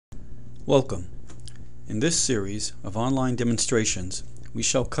Welcome. In this series of online demonstrations, we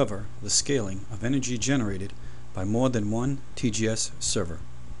shall cover the scaling of energy generated by more than one TGS server.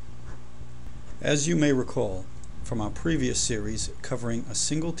 As you may recall from our previous series covering a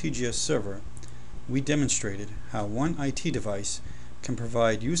single TGS server, we demonstrated how one IT device can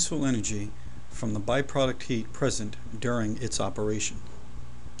provide useful energy from the byproduct heat present during its operation.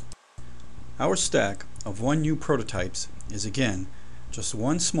 Our stack of 1U prototypes is again just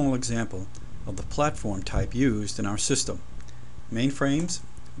one small example of the platform type used in our system. Mainframes,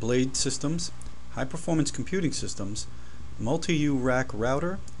 blade systems, high-performance computing systems, multi-U rack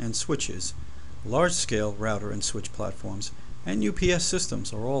router and switches, large-scale router and switch platforms, and UPS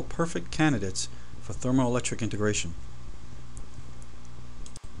systems are all perfect candidates for thermoelectric integration.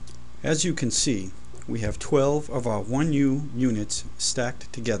 As you can see, we have 12 of our 1U units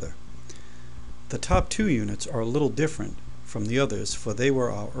stacked together. The top two units are a little different from the others, for they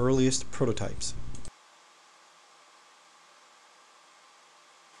were our earliest prototypes.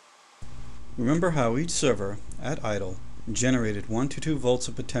 Remember how each server at idle generated 1 to 2 volts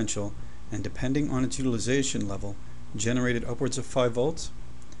of potential, and depending on its utilization level generated upwards of 5 volts?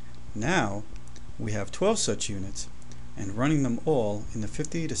 Now we have 12 such units, and running them all in the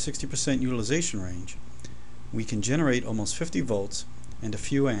 50 to 60% utilization range, we can generate almost 50 volts and a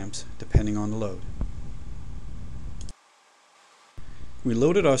few amps depending on the load. We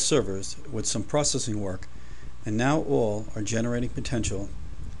loaded our servers with some processing work, and now all are generating potential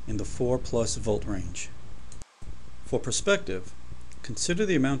in the 4+ volt range. For perspective, consider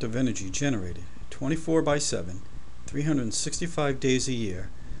the amount of energy generated 24/7, 365 days a year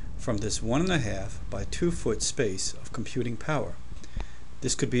from this 1.5 by 2 foot space of computing power.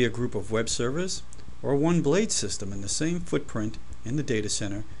 This could be a group of web servers or one blade system in the same footprint in the data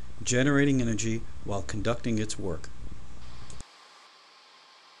center, generating energy while conducting its work.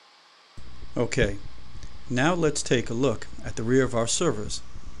 Okay, now let's take a look at the rear of our servers.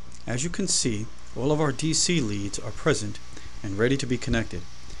 As you can see, all of our DC leads are present and ready to be connected.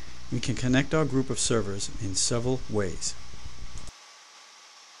 We can connect our group of servers in several ways.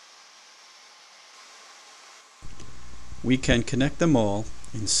 We can connect them all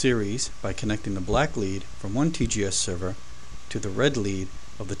in series by connecting the black lead from one TGS server to the red lead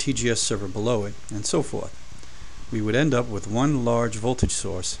of the TGS server below it, and so forth. We would end up with one large voltage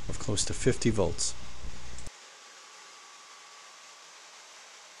source of close to 50 volts.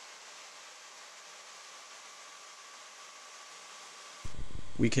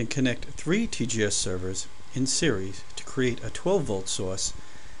 We can connect 3 TGS servers in series to create a 12-volt source,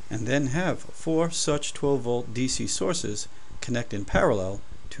 and then have 4 such 12-volt DC sources connect in parallel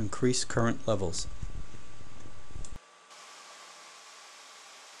to increase current levels.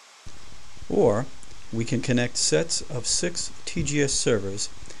 Or we can connect sets of 6 TGS servers,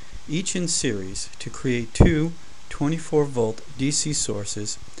 each in series, to create 2 24-volt DC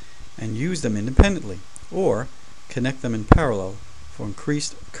sources and use them independently, or connect them in parallel for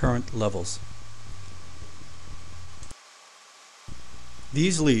increased current levels.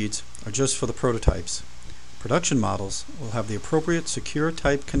 These leads are just for the prototypes. Production models will have the appropriate secure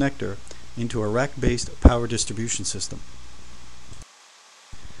type connector into a rack-based power distribution system.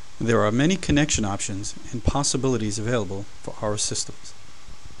 There are many connection options and possibilities available for our systems.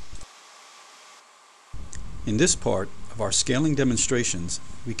 In this part of our scaling demonstrations,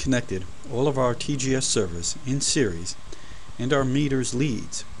 we connected all of our TGS servers in series and our meters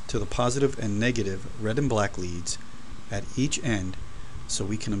leads to the positive and negative red and black leads at each end, so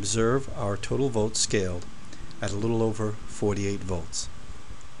we can observe our total volts scaled at a little over 48 volts.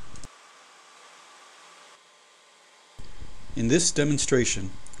 In this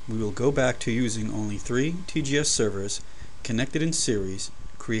demonstration, we will go back to using only 3 TGS servers connected in series,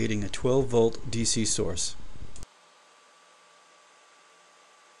 creating a 12-volt DC source.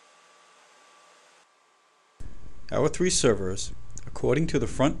 Our 3 servers, according to the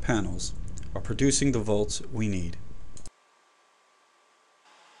front panels, are producing the volts we need.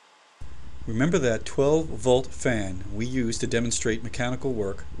 Remember that 12-volt fan we used to demonstrate mechanical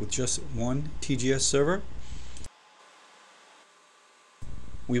work with just one TGS server?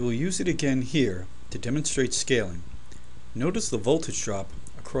 We will use it again here to demonstrate scaling. Notice the voltage drop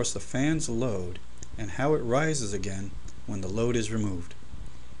across the fan's load and how it rises again when the load is removed.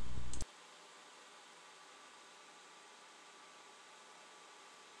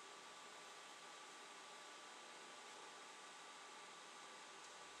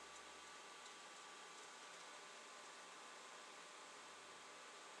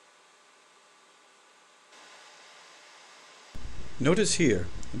 Notice here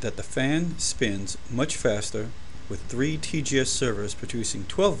that the fan spins much faster with 3 TGS servers producing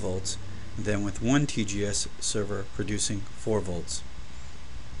 12 volts than with one TGS server producing 4 volts.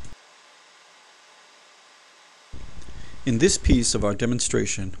 In this piece of our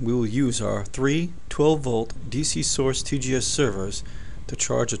demonstration, we will use our 3 12-volt DC source TGS servers to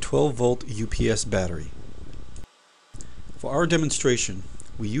charge a 12-volt UPS battery. For our demonstration,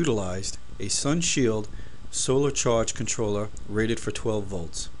 we utilized a SunShield solar charge controller rated for 12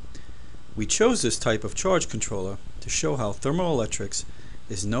 volts. We chose this type of charge controller to show how thermoelectrics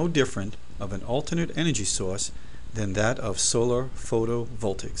is no different of an alternate energy source than that of solar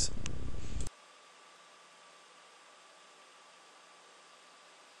photovoltaics.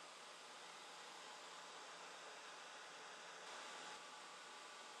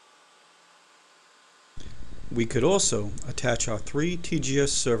 We could also attach our 3 TGS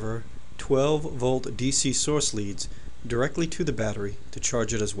server 12-volt DC source leads directly to the battery to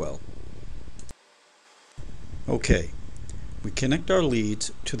charge it as well. Okay, we connect our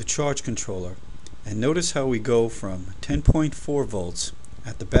leads to the charge controller and notice how we go from 10.4 volts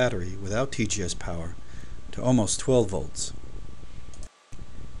at the battery without TGS power to almost 12 volts.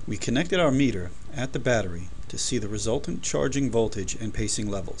 We connected our meter at the battery to see the resultant charging voltage and pacing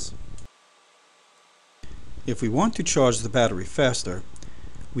levels. If we want to charge the battery faster,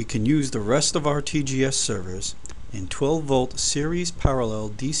 we can use the rest of our TGS servers in 12-volt series parallel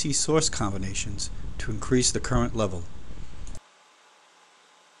DC source combinations to increase the current level.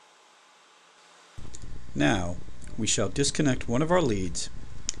 Now, we shall disconnect one of our leads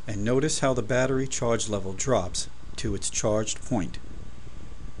and notice how the battery charge level drops to its charged point.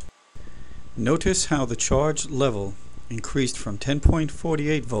 Notice how the charge level increased from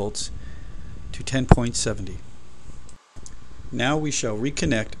 10.48 volts to 10.70. Now we shall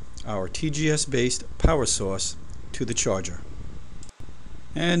reconnect our TGS-based power source to the charger.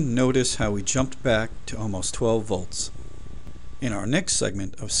 And notice how we jumped back to almost 12 volts. In our next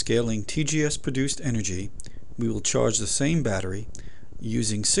segment of scaling TGS-produced energy, we will charge the same battery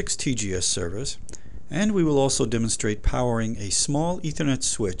using 6 TGS servers, and we will also demonstrate powering a small Ethernet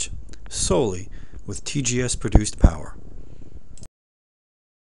switch solely with TGS-produced power.